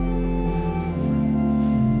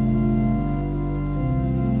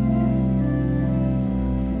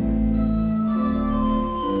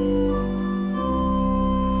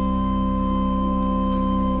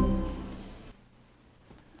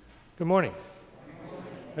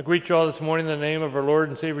I greet you all this morning in the name of our Lord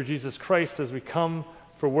and Savior Jesus Christ as we come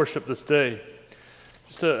for worship this day.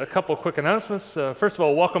 Just a couple quick announcements. First of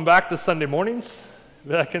all, welcome back to Sunday mornings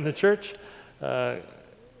back in the church.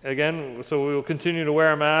 Again, so we will continue to wear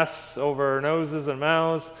our masks over our noses and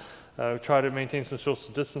mouths. Try to maintain some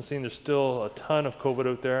social distancing. There's still a ton of COVID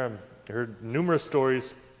out there. I heard numerous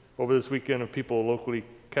stories over this weekend of people locally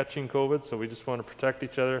catching COVID, so we just want to protect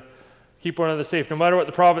each other, keep one another safe. No matter what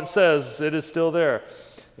the province says, it is still there,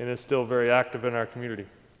 and it's still very active in our community.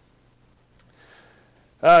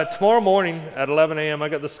 Tomorrow morning at 11 a.m., I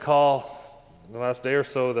got this call in the last day or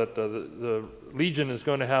so that the Legion is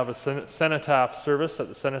going to have a cenotaph service at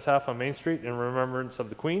the Cenotaph on Main Street in remembrance of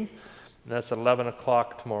the Queen, and that's at 11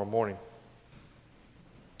 o'clock tomorrow morning.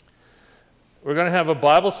 We're going to have a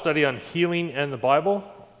Bible study on healing and the Bible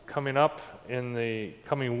coming up in the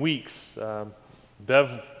coming weeks.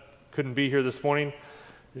 Bev couldn't be here this morning.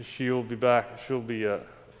 She'll be back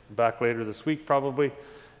later this week probably.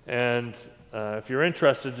 And if you're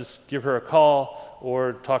interested, just give her a call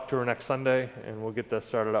or talk to her next Sunday, and we'll get that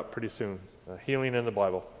started up pretty soon. Healing in the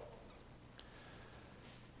Bible.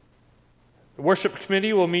 The worship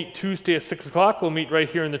committee will meet Tuesday at 6 o'clock. We'll meet right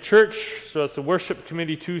here in the church. So it's the worship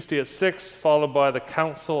committee Tuesday at 6, followed by the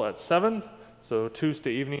council at 7. So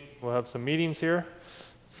Tuesday evening, we'll have some meetings here.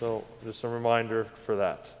 So just a reminder for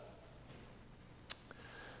that.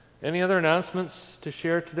 Any other announcements to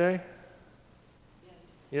share today?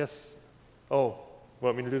 Yes. Oh,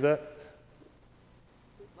 want me to do that?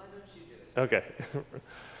 Why don't you do it? Okay.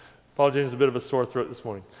 Paul James has a bit of a sore throat this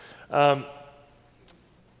morning.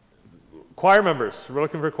 Choir members. We're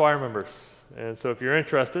looking for choir members. And so if you're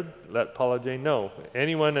interested, let Paula Jane know.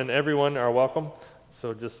 Anyone and everyone are welcome.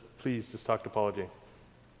 So please talk to Paula Jane.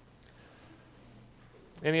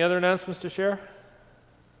 Any other announcements to share?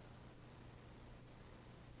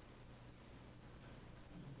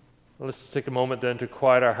 Well, let's just take a moment then to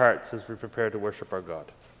quiet our hearts as we prepare to worship our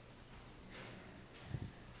God.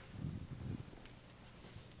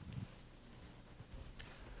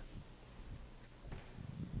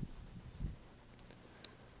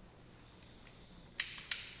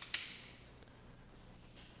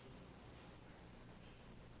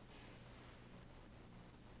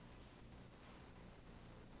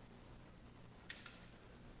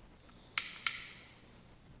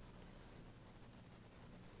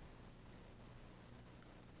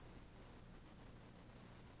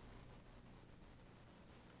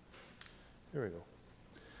 Here we go.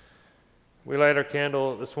 We light our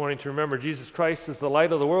candle this morning to remember Jesus Christ is the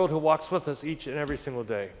light of the world who walks with us each and every single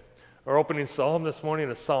day. Our opening psalm this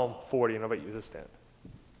morning is Psalm 40, and I invite you to stand.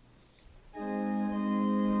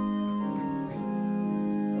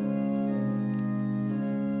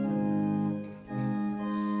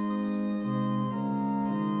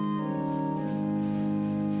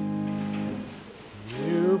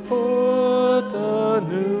 You put a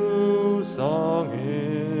new song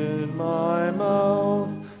in my mouth,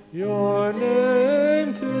 your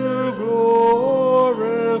name to glorify.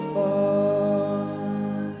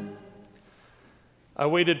 I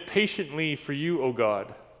waited patiently for you, O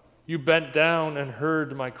God. You bent down and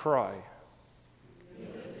heard my cry. You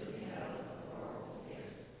lifted me out of the horrible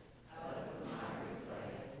pit, out of the miry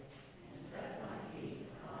clay, and set my feet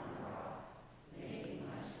upon a rock, making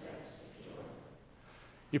my steps secure.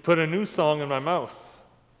 You put a new song in my mouth,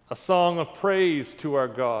 a song of praise to our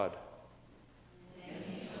God.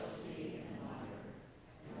 Many shall see and wonder,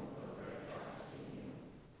 and will put their trust in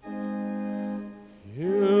you.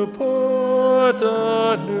 You put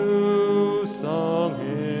a new song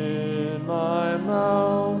in my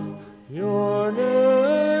mouth, your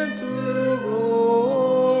name to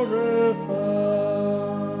glorify.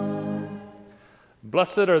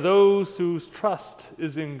 Blessed are those whose trust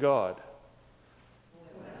is in God.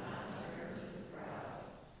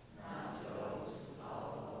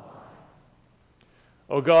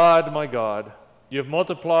 O God, my God, you have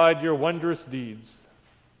multiplied your wondrous deeds.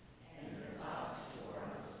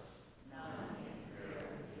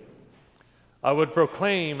 I would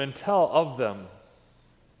proclaim and tell of them.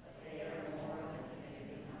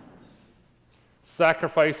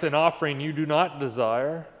 Sacrifice and offering you do not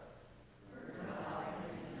desire.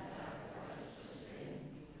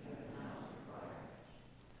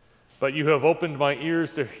 But you have opened my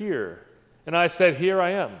ears to hear, and I said, here I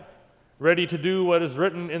am, ready to do what is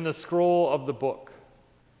written in the scroll of the book.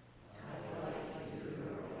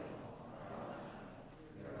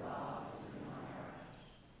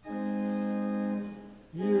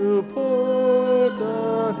 You put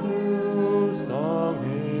a new song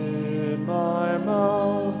in my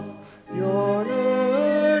mouth, your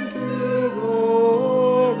name to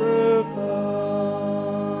glorify.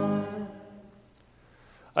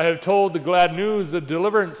 I have told the glad news of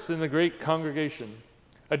deliverance in the great congregation.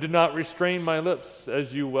 I did not restrain my lips,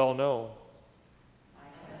 as you well know.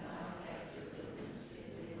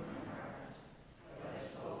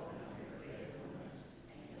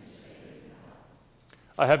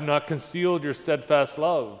 I have not concealed your steadfast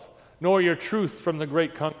love, nor your truth from the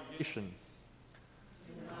great congregation.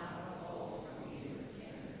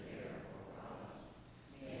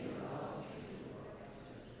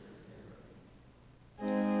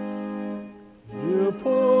 You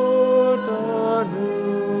put a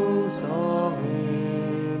new song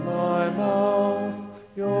in my mouth,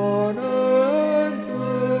 your name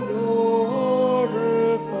to glorify.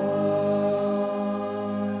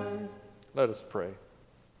 Let us pray.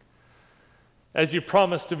 As you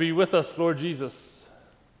promised to be with us, Lord Jesus,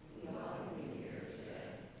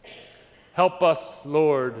 help us,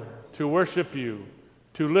 Lord, to worship you,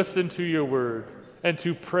 to listen to your word, and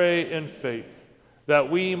to pray in faith,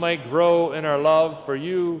 that we might grow in our love for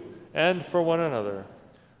you and for one another.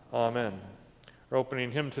 Amen. Our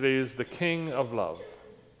opening hymn today is The King of Love.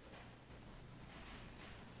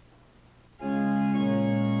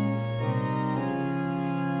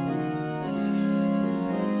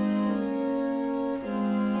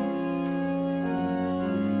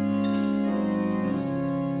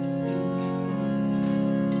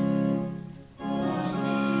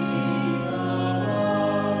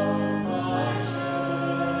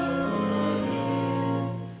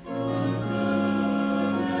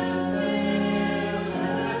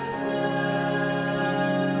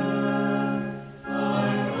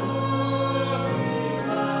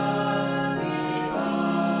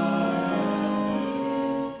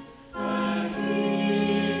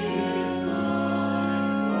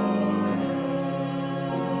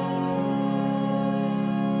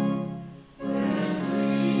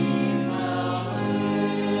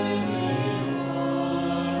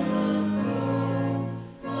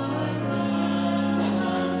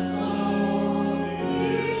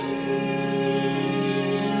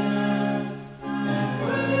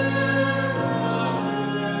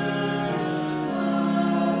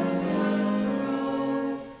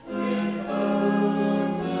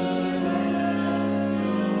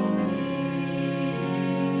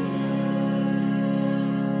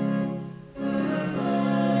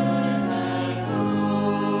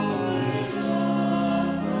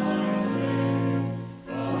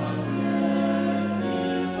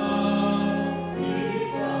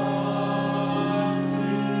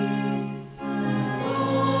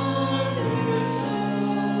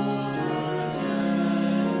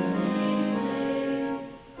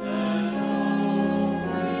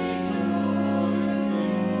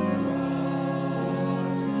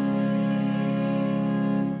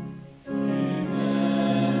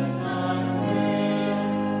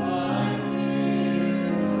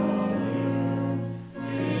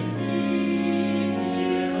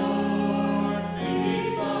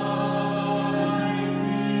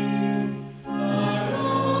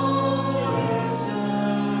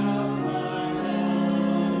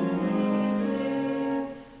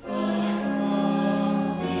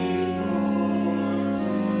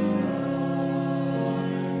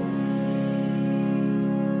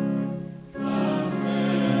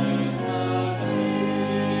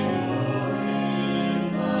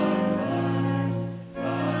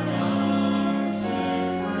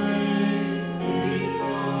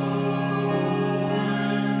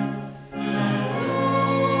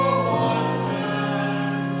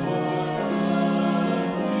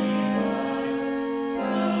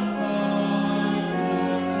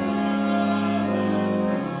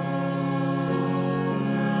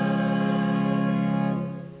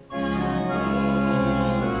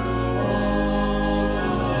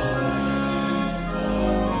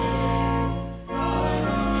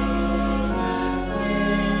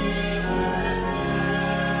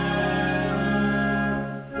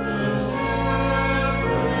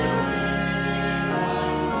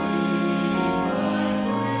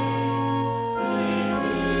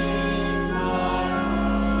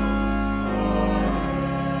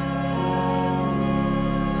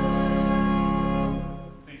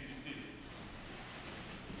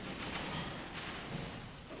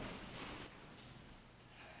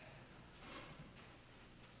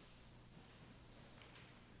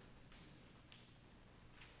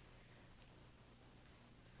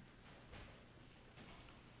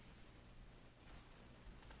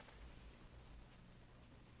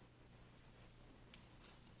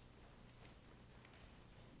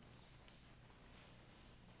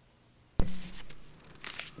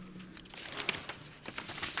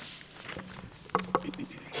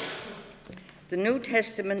 The New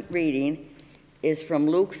Testament reading is from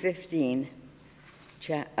Luke 15,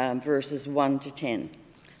 verses 1 to 10,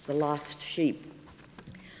 the lost sheep.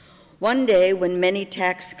 One day, when many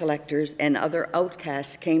tax collectors and other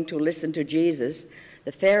outcasts came to listen to Jesus,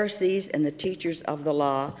 the Pharisees and the teachers of the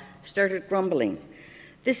law started grumbling.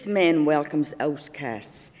 "This man welcomes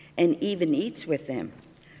outcasts and even eats with them."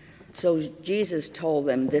 So Jesus told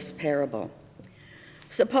them this parable.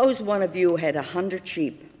 "Suppose one of you had 100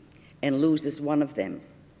 sheep and loses one of them.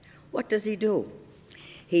 What does he do?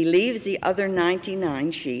 He leaves the other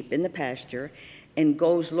 99 sheep in the pasture and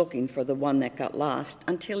goes looking for the one that got lost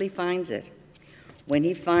until he finds it. When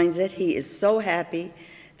he finds it, he is so happy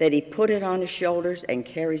that he put it on his shoulders and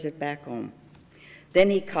carries it back home. Then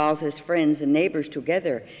he calls his friends and neighbors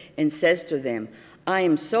together and says to them, 'I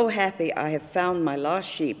am so happy I have found my lost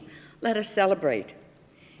sheep. Let us celebrate.'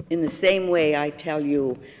 In the same way, I tell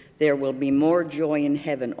you, there will be more joy in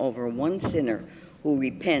heaven over one sinner who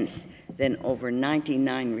repents than over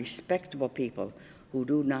 99 respectable people who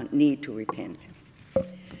do not need to repent."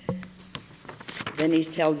 Then he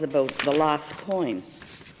tells about the lost coin.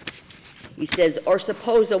 He says, "Or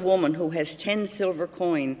suppose a woman who has 10 silver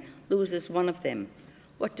coins loses one of them.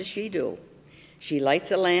 What does she do? She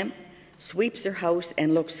lights a lamp, sweeps her house,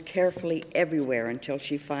 and looks carefully everywhere until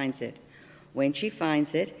she finds it. When she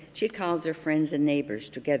finds it, she calls her friends and neighbors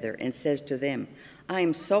together and says to them, 'I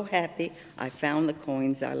am so happy I found the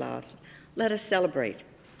coins I lost. Let us celebrate.'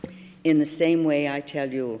 In the same way, I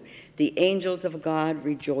tell you, the angels of God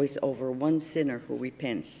rejoice over one sinner who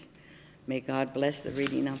repents." May God bless the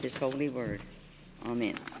reading of his holy word.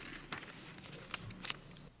 Amen.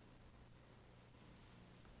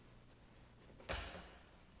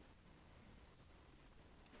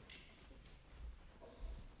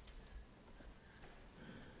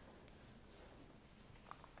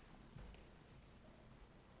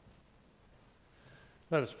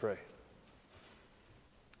 Let us pray.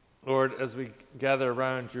 Lord, as we gather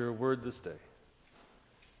around your word this day,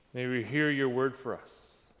 may we hear your word for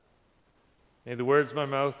us. May the words of my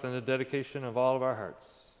mouth and the dedication of all of our hearts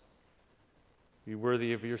be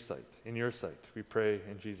worthy of your sight, in your sight, we pray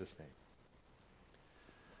in Jesus' name.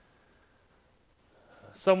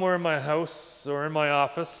 Somewhere in my house or in my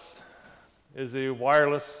office is a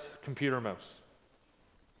wireless computer mouse.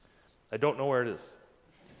 I don't know where it is.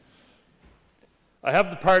 I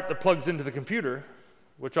have the part that plugs into the computer,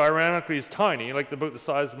 which ironically is tiny, like about the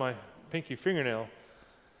size of my pinky fingernail,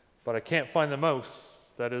 but I can't find the mouse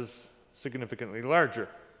that is significantly larger.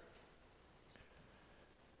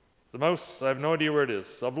 The mouse, I have no idea where it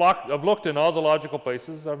is. I've looked in all the logical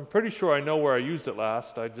places. I'm pretty sure I know where I used it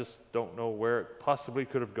last. I just don't know where it possibly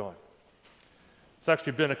could have gone. It's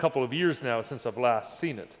actually been a couple of years now since I've last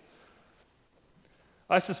seen it.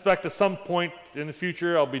 I suspect at some point in the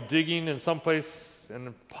future I'll be digging in some place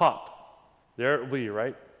and pop. There it will be,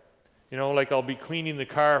 right? You know, like I'll be cleaning the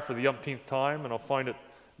car for the umpteenth time and I'll find it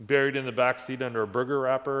buried in the back seat under a burger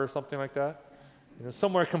wrapper or something like that. You know,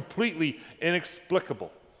 somewhere completely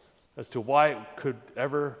inexplicable as to why it could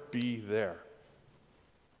ever be there.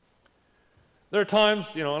 There are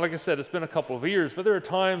times, you know, like I said, it's been a couple of years, but there are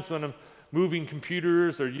times when I'm moving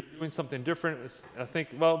computers or doing something different. I think,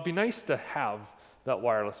 well, it'd be nice to have that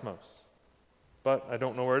wireless mouse. But I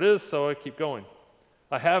don't know where it is, so I keep going.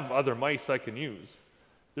 I have other mice I can use.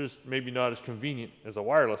 They're just maybe not as convenient as a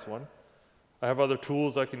wireless one. I have other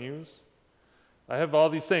tools I can use. I have all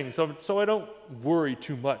these things, so I don't worry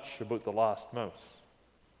too much about the lost mouse.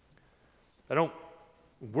 I don't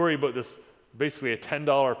worry about this basically a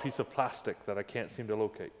 $10 piece of plastic that I can't seem to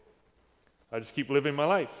locate. I just keep living my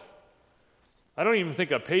life. I don't even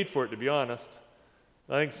think I paid for it, to be honest.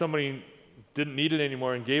 I think somebody didn't need it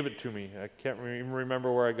anymore and gave it to me. I can't even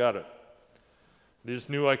remember where I got it. They just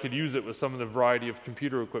knew I could use it with some of the variety of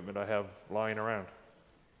computer equipment I have lying around.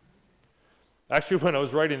 Actually, when I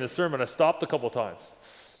was writing this sermon, I stopped a couple times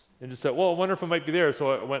and just said, well, I wonder if it might be there,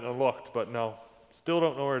 so I went and looked, but no, still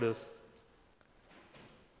don't know where it is.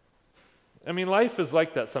 I mean, life is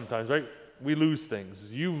like that sometimes, right? We lose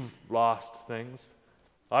things. You've lost things.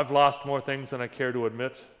 I've lost more things than I care to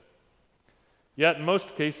admit. Yet, in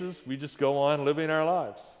most cases, we just go on living our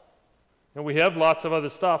lives. And we have lots of other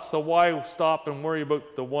stuff, so why stop and worry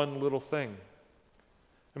about the one little thing?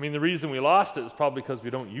 I mean, the reason we lost it is probably because we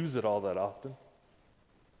don't use it all that often.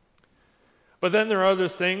 But then there are other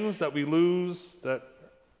things that we lose that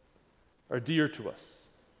are dear to us.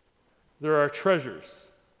 There are treasures,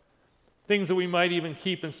 things that we might even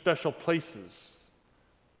keep in special places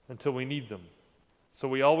until we need them, so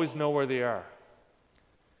we always know where they are.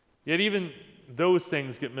 Yet even those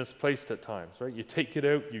things get misplaced at times, right? You take it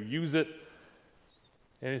out, you use it,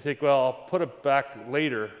 and you think, well, I'll put it back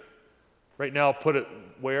later, Right now, put it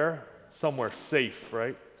where? Somewhere safe,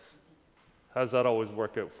 right? How does that always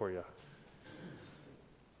work out for you?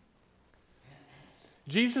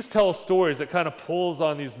 Jesus tells stories that kind of pulls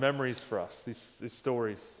on these memories for us, these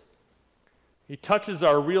stories. He touches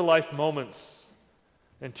our real-life moments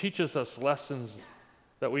and teaches us lessons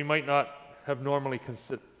that we might not have normally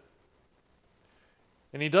considered.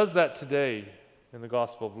 And he does that today in the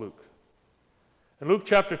Gospel of Luke. In Luke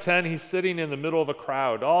chapter 10, he's sitting in the middle of a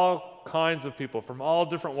crowd, all kinds of people from all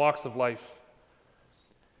different walks of life.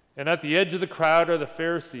 And at the edge of the crowd are the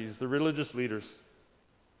Pharisees, the religious leaders.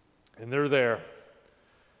 And they're there.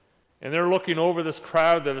 And they're looking over this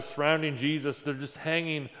crowd that is surrounding Jesus. They're just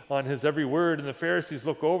hanging on his every word. And the Pharisees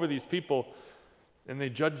look over these people and they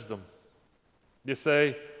judge them. They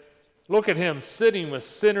say, "Look at him sitting with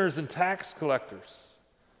sinners and tax collectors.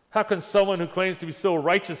 How can someone who claims to be so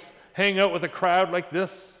righteous hang out with a crowd like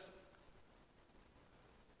this?"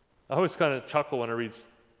 I always kind of chuckle when I read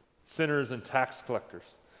sinners and tax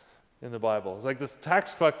collectors in the Bible. It's like the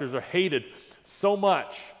tax collectors are hated so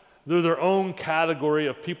much. They're their own category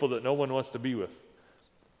of people that no one wants to be with.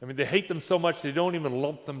 I mean, they hate them so much they don't even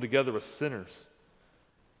lump them together with sinners.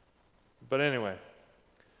 But anyway,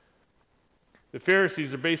 the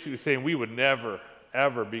Pharisees are basically saying we would never,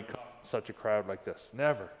 ever be caught in such a crowd like this.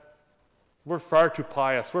 Never. We're far too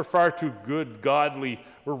pious. We're far too good, godly.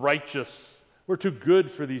 We're righteous. We're too good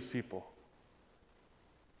for these people.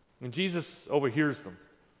 And Jesus overhears them.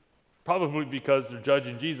 Probably because they're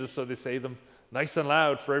judging Jesus, so they say them nice and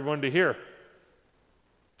loud for everyone to hear.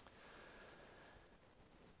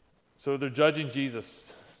 So they're judging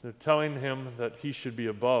Jesus. They're telling him that he should be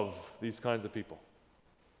above these kinds of people.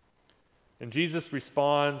 And Jesus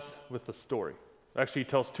responds with a story. Actually, he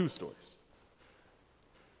tells two stories.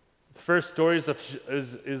 The first story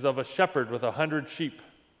is of a shepherd with 100 sheep.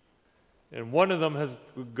 And one of them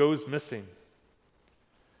goes missing.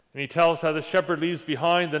 And he tells how the shepherd leaves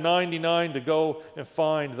behind the 99 to go and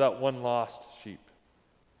find that one lost sheep.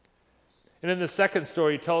 And in the second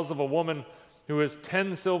story, he tells of a woman who has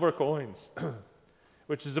 10 silver coins,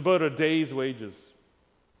 which is about a day's wages.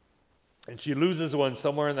 And she loses one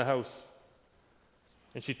somewhere in the house.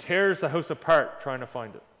 And she tears the house apart trying to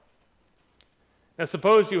find it. Now,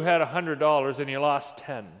 suppose you had $100 and you lost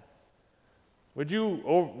 10. Would you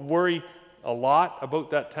worry a lot about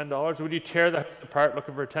that $10? Would you tear the house apart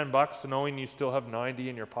looking for $10 knowing you still have 90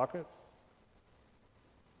 in your pocket?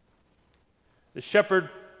 The shepherd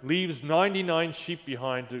leaves 99 sheep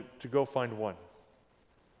behind to go find one.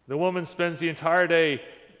 The woman spends the entire day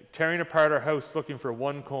tearing apart her house looking for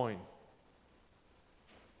one coin.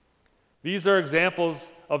 These are examples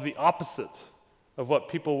of the opposite of what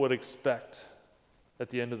people would expect at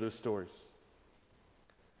the end of their stories.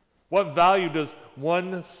 What value does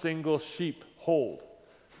one single sheep hold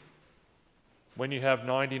when you have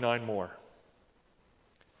 99 more?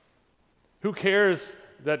 Who cares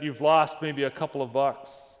that you've lost maybe a couple of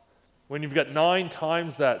bucks when you've got 9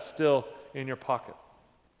 times that still in your pocket?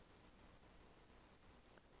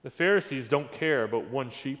 The Pharisees don't care about one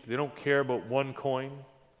sheep. They don't care about one coin.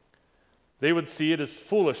 They would see it as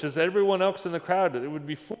foolish, as everyone else in the crowd. It would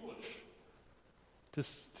be foolish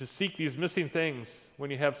to seek these missing things when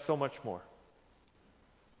you have so much more.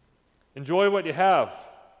 Enjoy what you have.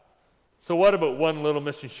 So what about one little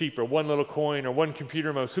missing sheep or one little coin or one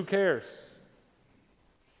computer mouse? Who cares?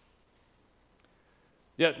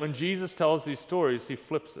 Yet when Jesus tells these stories, he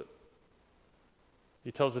flips it.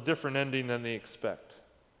 He tells a different ending than they expect.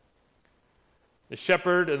 The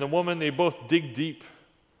shepherd and the woman, they both dig deep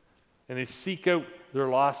and they seek out their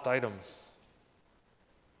lost items.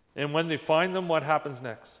 And when they find them, what happens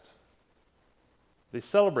next? They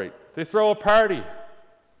celebrate. They throw a party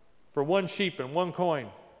for one sheep and one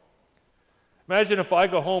coin. Imagine if I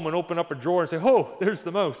go home and open up a drawer and say, "Oh, there's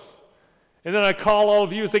the mouse." And then I call all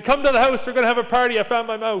of you and say, "Come to the house, we're going to have a party, I found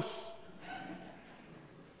my mouse."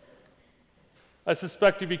 I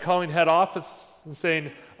suspect you'd be calling head office and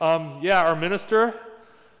saying, "Yeah, our minister,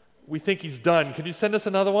 we think he's done. Could you send us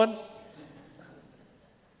another one?"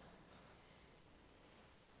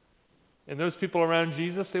 And those people around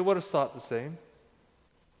Jesus, they would have thought the same.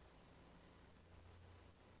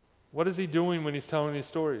 What is he doing when he's telling these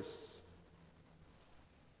stories?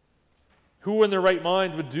 Who in their right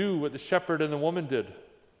mind would do what the shepherd and the woman did?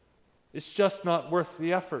 It's just not worth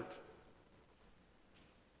the effort.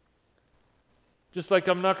 Just like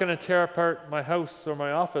I'm not going to tear apart my house or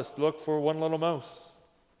my office to look for one little mouse.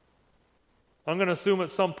 I'm going to assume at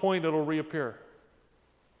some point it'll reappear.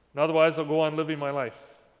 And otherwise, I'll go on living my life.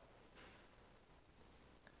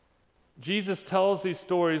 Jesus tells these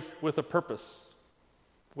stories with a purpose,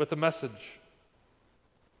 with a message.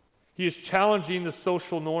 He is challenging the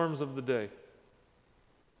social norms of the day.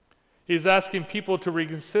 He's asking people to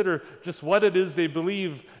reconsider just what it is they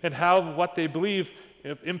believe and how what they believe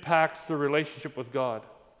impacts their relationship with God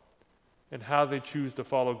and how they choose to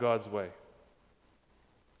follow God's way.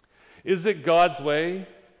 Is it God's way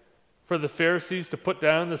for the Pharisees to put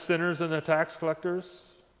down the sinners and the tax collectors,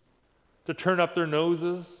 to turn up their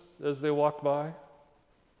noses as they walk by?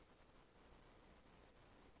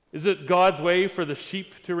 Is it God's way for the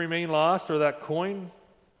sheep to remain lost, or that coin?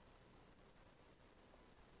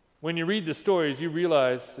 When you read the stories, you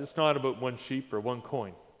realize it's not about one sheep or one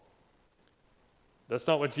coin. That's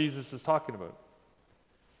not what Jesus is talking about.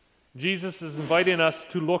 Jesus is inviting us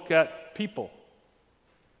to look at people.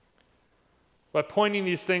 By pointing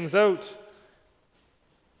these things out,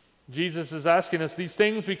 Jesus is asking us, these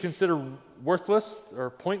things we consider worthless or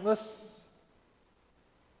pointless,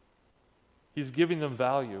 He's giving them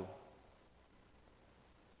value.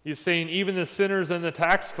 He's saying even the sinners and the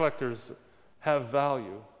tax collectors have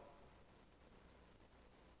value.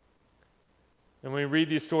 And when we read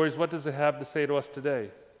these stories, what does it have to say to us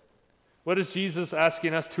today? What is Jesus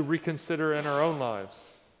asking us to reconsider in our own lives?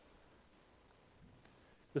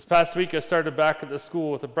 This past week, I started back at the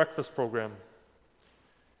school with a breakfast program.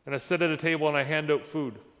 And I sit at a table and I hand out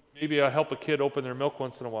food. Maybe I help a kid open their milk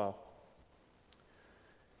once in a while.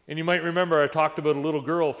 And you might remember I talked about a little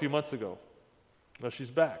girl a few months ago. Well, she's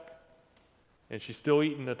back. And she's still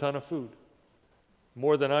eating a ton of food.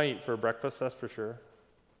 More than I eat for breakfast, that's for sure.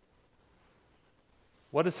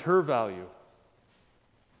 What is her value?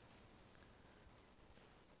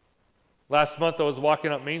 Last month I was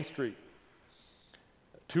walking up Main Street,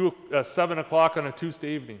 7 o'clock on a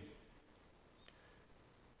Tuesday evening,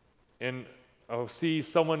 and I'll see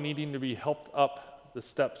someone needing to be helped up the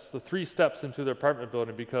steps, the 3 steps into their apartment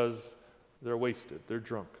building because they're wasted, they're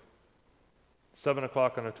drunk. 7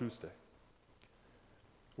 o'clock on a Tuesday.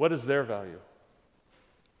 What is their value?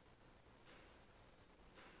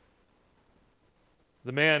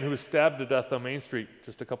 The man who was stabbed to death on Main Street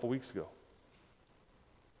just a couple weeks ago.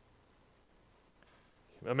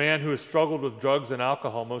 A man who has struggled with drugs and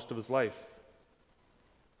alcohol most of his life.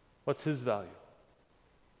 What's his value?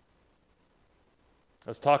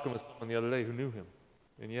 I was talking with someone the other day who knew him.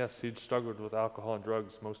 And yes, he'd struggled with alcohol and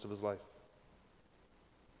drugs most of his life.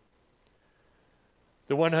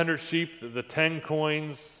 The 100 sheep, the 10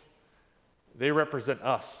 coins, they represent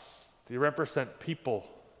us. They represent people.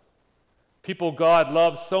 People God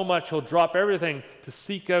loves so much, He'll drop everything to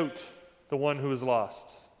seek out the one who is lost.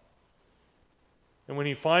 And when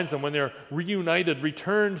He finds them, when they're reunited,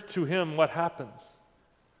 returned to Him, what happens?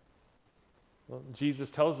 Well, Jesus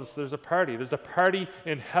tells us there's a party. There's a party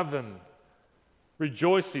in heaven,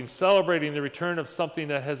 rejoicing, celebrating the return of something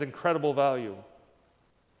that has incredible value,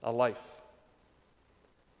 a life,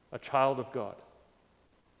 a child of God.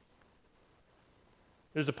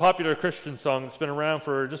 There's a popular Christian song that's been around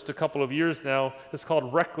for just a couple of years now. It's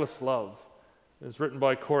called Reckless Love. It's written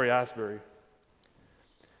by Corey Asbury.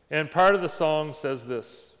 And part of the song says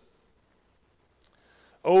this: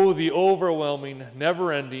 "Oh, the overwhelming,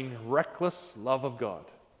 never-ending, reckless love of God.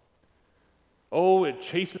 Oh, it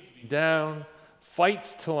chases me down,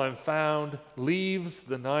 fights till I'm found, leaves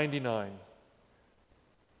the 99.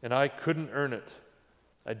 And I couldn't earn it.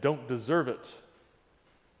 I don't deserve it.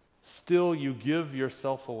 Still you give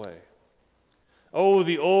yourself away. Oh,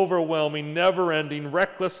 the overwhelming, never-ending,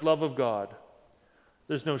 reckless love of God.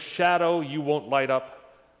 There's no shadow you won't light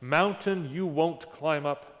up, mountain you won't climb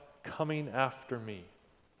up, coming after me.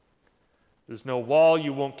 There's no wall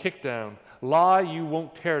you won't kick down, lie you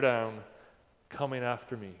won't tear down, coming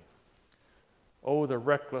after me. Oh, the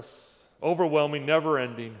reckless, overwhelming,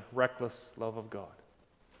 never-ending, reckless love of God."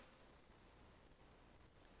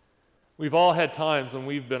 We've all had times when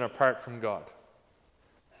we've been apart from God.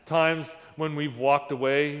 Times when we've walked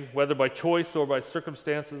away, whether by choice or by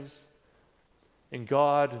circumstances, and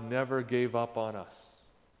God never gave up on us.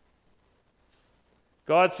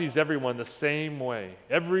 God sees everyone the same way.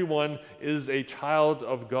 Everyone is a child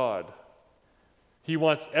of God. He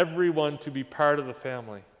wants everyone to be part of the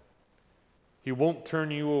family. He won't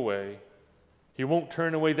turn you away. He won't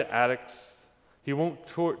turn away the addicts. He won't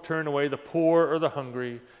turn away the poor or the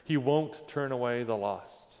hungry. He won't turn away the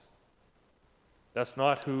lost. That's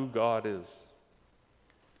not who God is.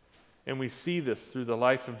 And we see this through the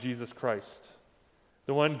life of Jesus Christ,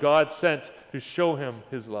 the one God sent to show him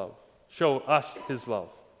His love, show us His love,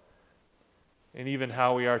 and even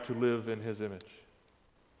how we are to live in His image.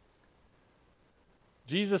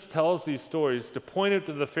 Jesus tells these stories to point out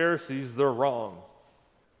to the Pharisees they're wrong.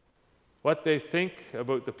 What they think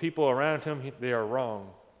about the people around Him, they are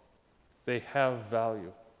wrong. They have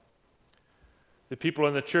value. the people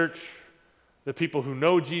in the church, the people who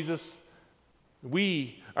know Jesus,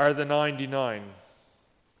 we are the 99,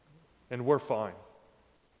 and we're fine.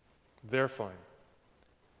 They're fine.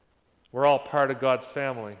 We're all part of God's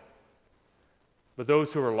family. But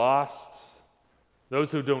those who are lost,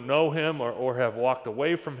 those who don't know Him or have walked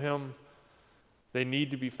away from Him, they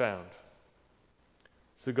need to be found.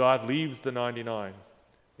 So God leaves the 99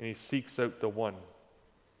 and He seeks out the one.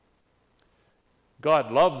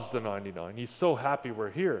 God loves the 99. He's so happy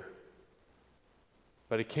we're here.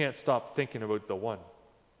 But He can't stop thinking about the one.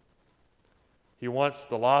 He wants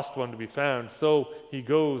the lost one to be found, so He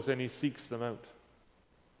goes and He seeks them out.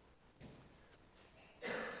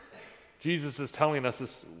 Jesus is telling us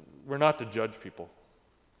this, we're not to judge people.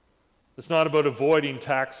 It's not about avoiding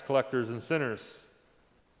tax collectors and sinners.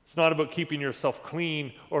 It's not about keeping yourself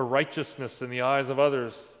clean or righteousness in the eyes of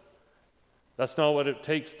others. That's not what it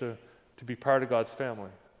takes to be part of God's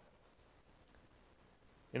family.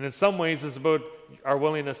 And in some ways, it's about our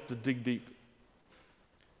willingness to dig deep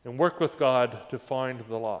and work with God to find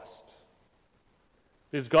the lost.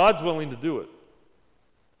 Because God's willing to do it.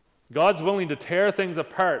 God's willing to tear things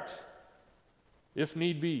apart, if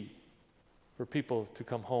need be, for people to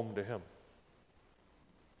come home to Him.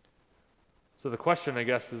 So the question, I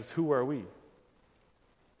guess, is who are we?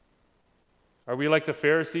 Are we like the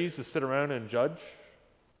Pharisees who sit around and judge?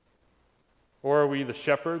 Or are we the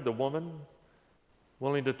shepherd, the woman,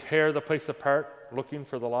 willing to tear the place apart, looking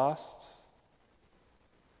for the lost?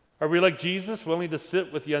 Are we like Jesus, willing to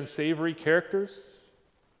sit with the unsavory characters,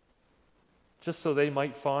 just so they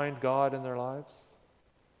might find God in their lives?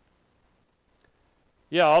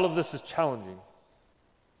 Yeah, all of this is challenging.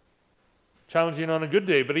 Challenging on a good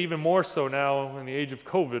day, but even more so now in the age of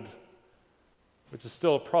COVID, which is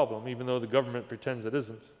still a problem, even though the government pretends it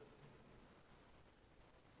isn't.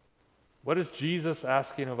 What is Jesus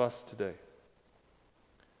asking of us today?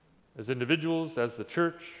 As individuals, as the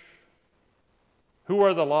church, who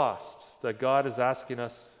are the lost that God is asking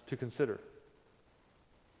us to consider?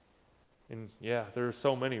 And yeah, there are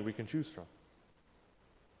so many we can choose from.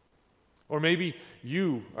 Or maybe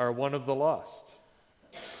you are one of the lost.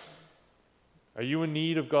 Are you in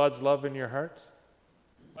need of God's love in your heart?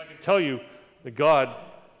 I can tell you that God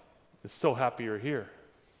is so happy you're here,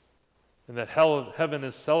 and that heaven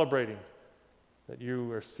is celebrating that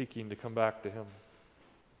you are seeking to come back to Him.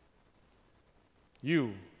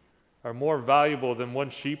 You are more valuable than one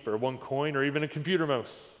sheep or one coin or even a computer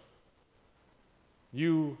mouse.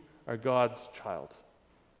 You are God's child,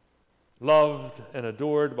 loved and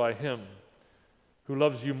adored by Him, who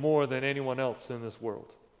loves you more than anyone else in this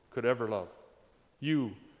world could ever love.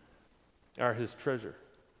 You are His treasure.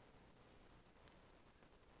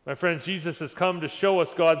 My friends, Jesus has come to show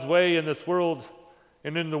us God's way in this world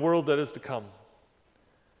and in the world that is to come.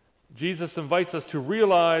 Jesus invites us to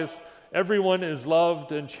realize everyone is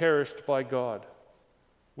loved and cherished by God.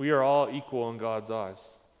 We are all equal in God's eyes.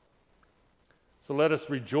 So let us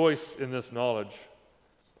rejoice in this knowledge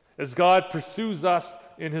as God pursues us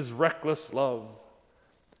in His reckless love,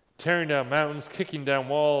 tearing down mountains, kicking down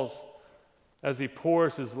walls, as He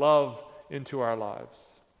pours His love into our lives.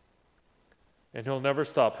 And He'll never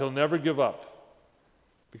stop. He'll never give up,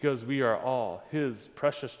 because we are all His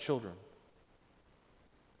precious children,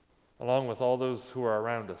 along with all those who are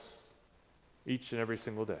around us, each and every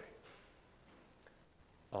single day.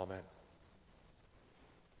 Amen.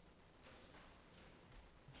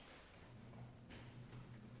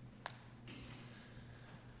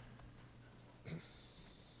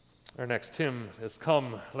 Our next hymn is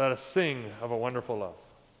Come, Let Us Sing of a Wonderful Love.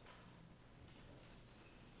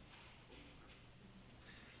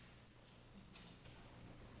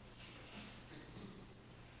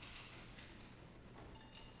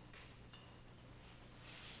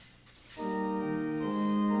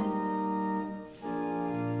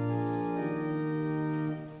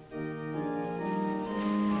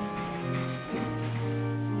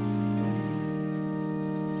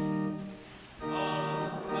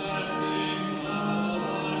 Let us sing of a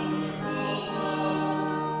wonderful love.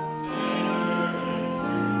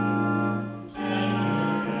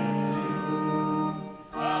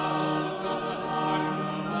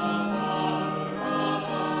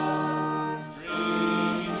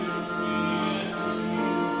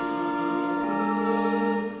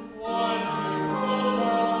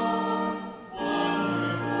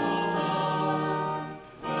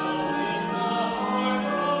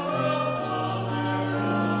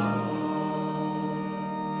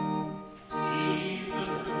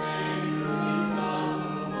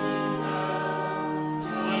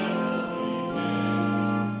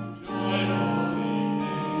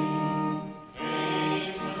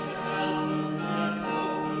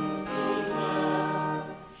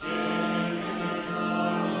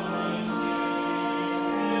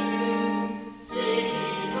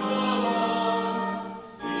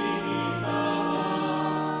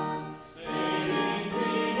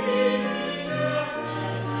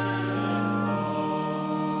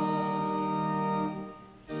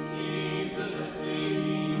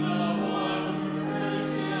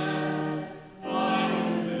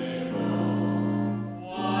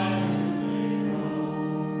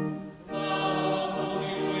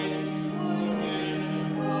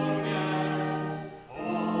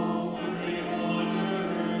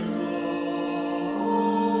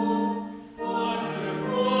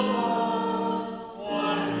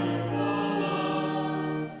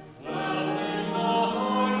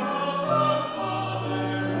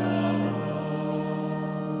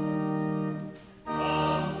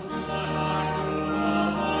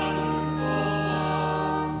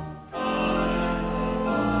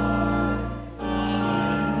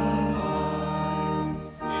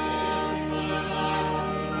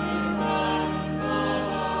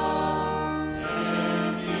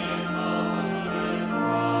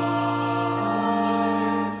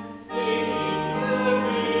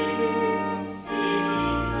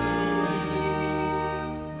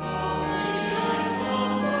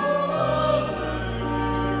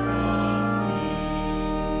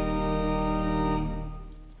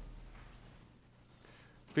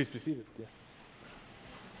 Please be seated. Yes.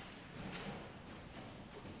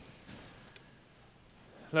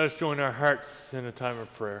 Let us join our hearts in a time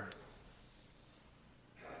of prayer.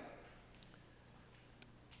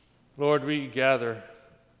 Lord, we gather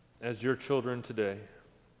as your children today.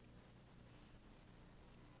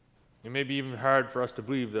 It may be even hard for us to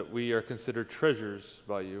believe that we are considered treasures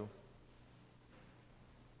by you.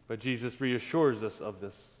 But Jesus reassures us of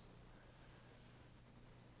this.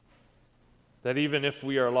 That even if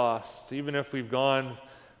we are lost, even if we've gone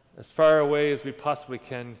as far away as we possibly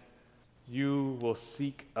can, you will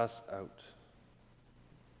seek us out.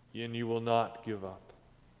 And you will not give up.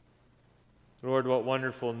 Lord, what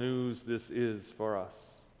wonderful news this is for us.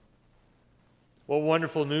 What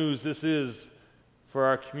wonderful news this is for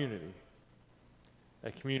our community.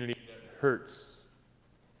 A community that hurts.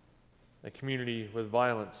 A community with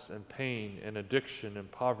violence and pain and addiction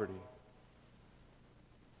and poverty.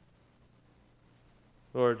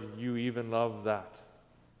 Lord, you even love that.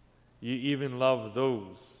 You even love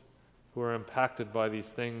those who are impacted by these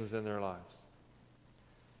things in their lives.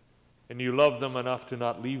 And you love them enough to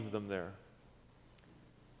not leave them there,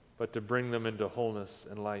 but to bring them into wholeness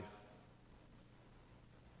and life.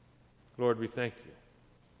 Lord, we thank you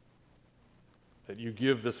that you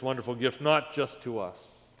give this wonderful gift not just to us,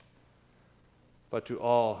 but to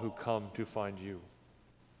all who come to find you.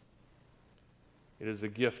 It is a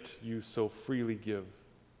gift you so freely give.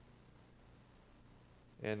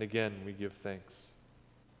 And again, we give thanks.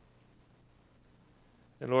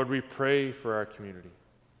 And Lord, we pray for our community.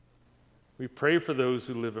 We pray for those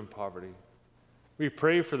who live in poverty. We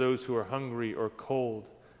pray for those who are hungry or cold.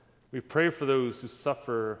 We pray for those who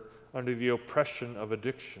suffer under the oppression of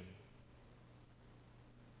addiction.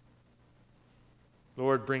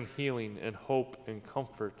 Lord, bring healing and hope and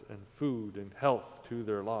comfort and food and health to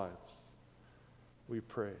their lives. We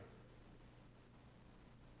pray.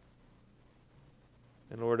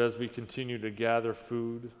 And Lord, as we continue to gather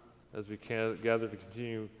food, as we gather to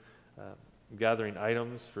continue gathering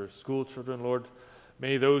items for school children, Lord,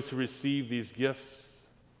 may those who receive these gifts,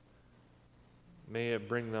 may it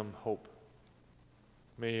bring them hope.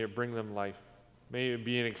 May it bring them life. May it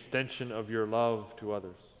be an extension of your love to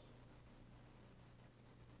others.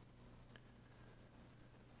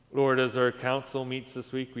 Lord, as our council meets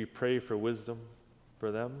this week, we pray for wisdom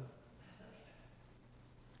for them.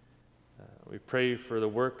 We pray for the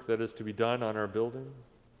work that is to be done on our building.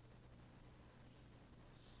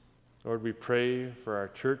 Lord, we pray for our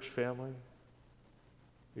church family.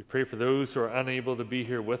 We pray for those who are unable to be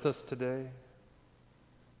here with us today.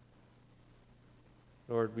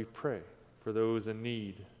 Lord, we pray for those in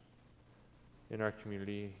need in our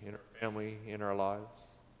community, in our family, in our lives.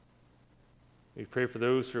 We pray for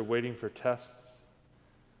those who are waiting for tests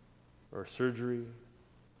or surgery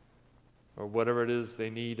or whatever it is they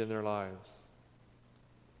need in their lives.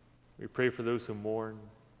 We pray for those who mourn.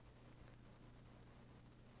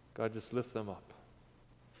 God, just lift them up.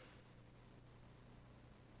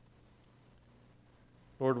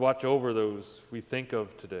 Lord, watch over those we think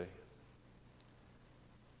of today.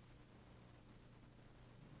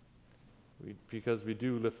 Because we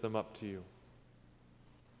do lift them up to you.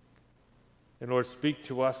 And Lord, speak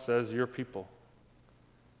to us as your people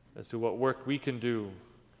as to what work we can do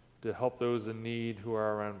to help those in need who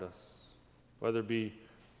are around us, whether it be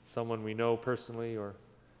someone we know personally or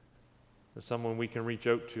someone we can reach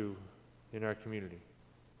out to in our community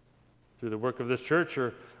through the work of this church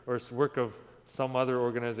or work of some other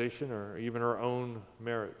organization or even our own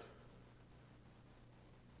merit.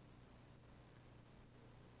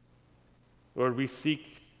 Lord, we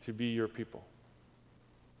seek to be your people.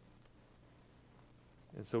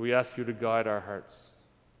 And so we ask you to guide our hearts.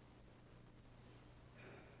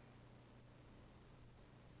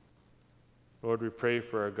 Lord, we pray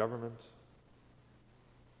for our government.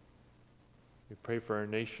 We pray for our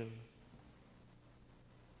nation.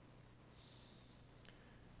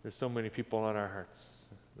 There's so many people on our hearts.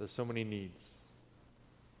 There's so many needs.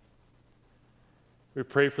 We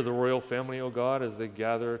pray for the royal family, O God, as they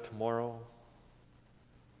gather tomorrow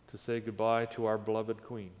to say goodbye to our beloved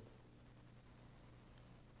Queen.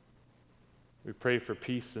 We pray for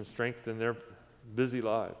peace and strength in their busy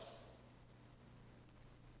lives.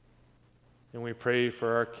 And we pray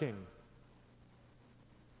for our King.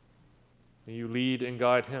 May you lead and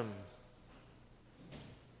guide him.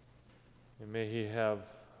 And may he have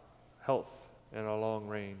health and a long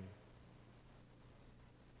reign.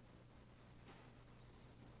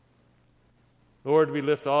 Lord, we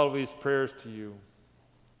lift all of these prayers to you.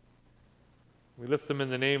 We lift them in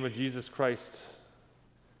the name of Jesus Christ,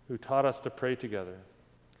 who taught us to pray together.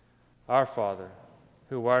 Our Father,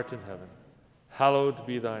 who art in heaven, hallowed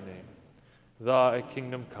be thy name. Thy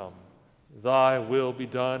kingdom come, thy will be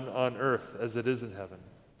done on earth as it is in heaven.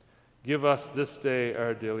 Give us this day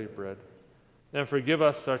our daily bread, and forgive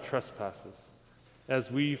us our trespasses,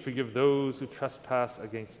 as we forgive those who trespass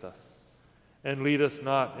against us. And lead us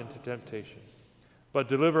not into temptation, but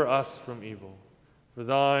deliver us from evil. For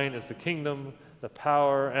thine is the kingdom, the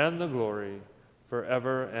power, and the glory,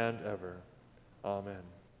 forever and ever. Amen.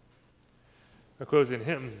 Our closing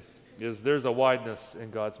hymn is There's a Wideness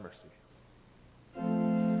in God's Mercy.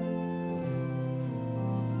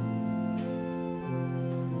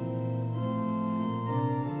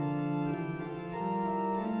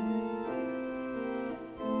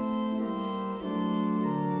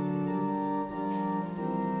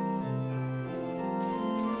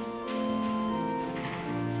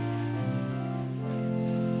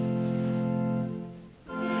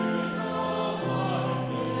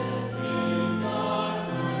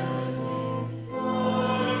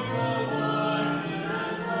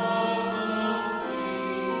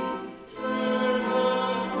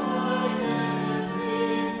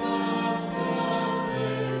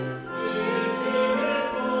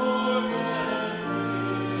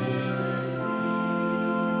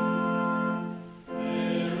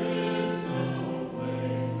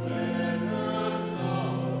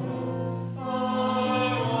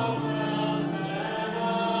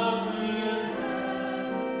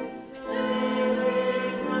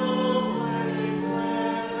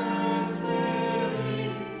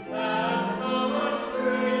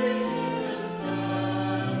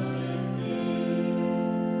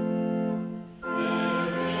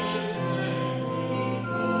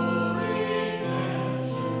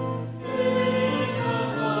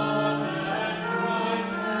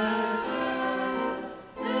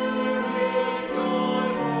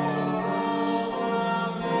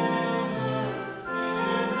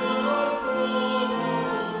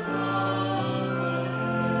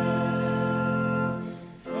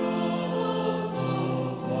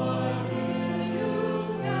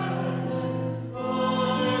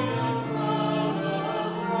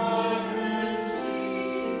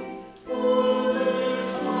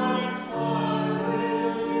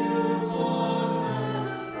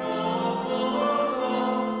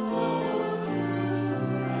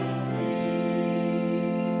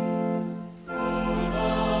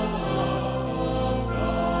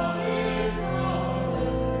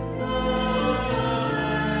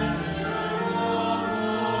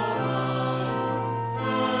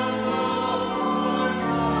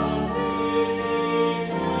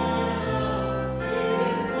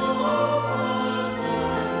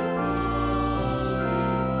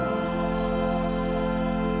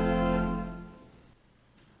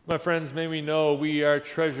 My friends, may we know we are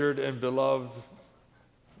treasured and beloved,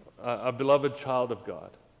 a beloved child of God.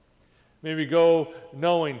 May we go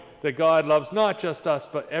knowing that God loves not just us,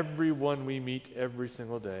 but everyone we meet every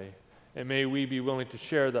single day. And may we be willing to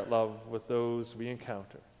share that love with those we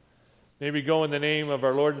encounter. May we go in the name of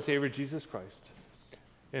our Lord and Savior Jesus Christ,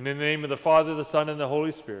 and in the name of the Father, the Son, and the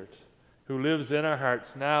Holy Spirit, who lives in our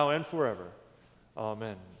hearts now and forever.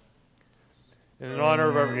 Amen. And in honor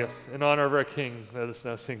of our King, let us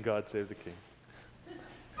now sing God Save the King.